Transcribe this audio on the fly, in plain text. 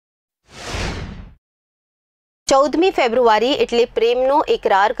14મી ફેબ્રુઆરી એટલે પ્રેમનો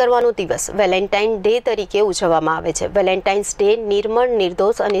એકરાર કરવાનો દિવસ વેલેન્ટાઇન ડે તરીકે ઉજવવામાં આવે છે। વેલેન્ટાઇન્સ ડે નિર્મળ,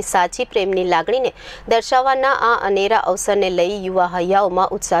 નિર્દોષ અને સાચી પ્રેમની લાગણીને દર્શાવવાના આ અનેરા અવસરને લઈ યુવા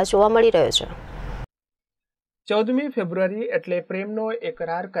હૈયાઓમાં ઉત્સાહ જોવા મળી રહ્યો છે। 14મી ફેબ્રુઆરી એટલે પ્રેમનો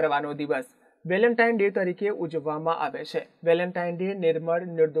એકરાર કરવાનો દિવસ વેલેન્ટાઇન ડે તરીકે ઉજવવામાં આવે છે। વેલેન્ટાઇન ડે નિર્મળ,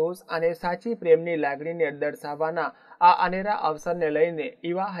 નિર્દોષ અને સાચી પ્રેમની લાગણીને દર્શાવવાના આ અનેરા અવસરને લઈને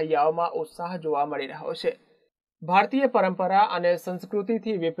યુવા હૈયાઓમાં ઉત્સાહ જોવા મળી રહ્યો છે। ભારતીય પરંપરા અને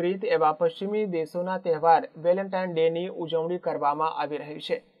સંસ્કૃતિથી વિપરીત એવા પશ્ચિમી દેશોના તહેવાર વેલેન્ટાઇન ડેની ઉજવણી કરવામાં આવી રહી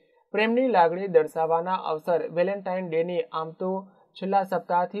છે। પ્રેમની લાગણી દર્શાવવાના અવસર વેલેન્ટાઇન ડેની આમ તો છેલ્લા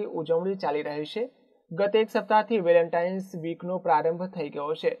સપ્તાહથી ઉજવણી ચાલી રહી છે। ગત એક સપ્તાહથી વેલેન્ટાઇન્સ વીકનો પ્રારંભ થઈ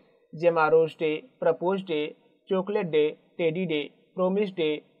ગયો છે, જેમાં rose day, propose day, chocolate day, teddy day, promise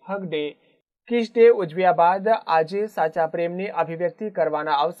day, hug day, kiss day ઉજવ્યા બાદ આજે સાચા પ્રેમની અભિવ્યક્તિ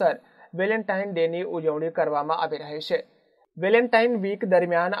કરવાના અવસર વેલેન્ટાઇન ડેની ઉજવણી કરવામાં આવી રહી છે। વેલેન્ટાઇન વીક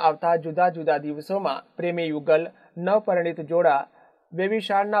દરમિયાન આવતા જુદા જુદા દિવસોમાં પ્રેમી યુગલ, નવપરિણીત જોડા,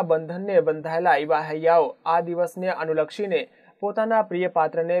 વેવિશાળના બંધનને બંધાયેલા યુવા હૈયાઓ આ દિવસને અનુલક્ષીને પોતાના પ્રિય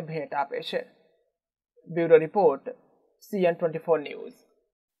પાત્રને ભેટ આપે છે। Bureau report, CN24 news.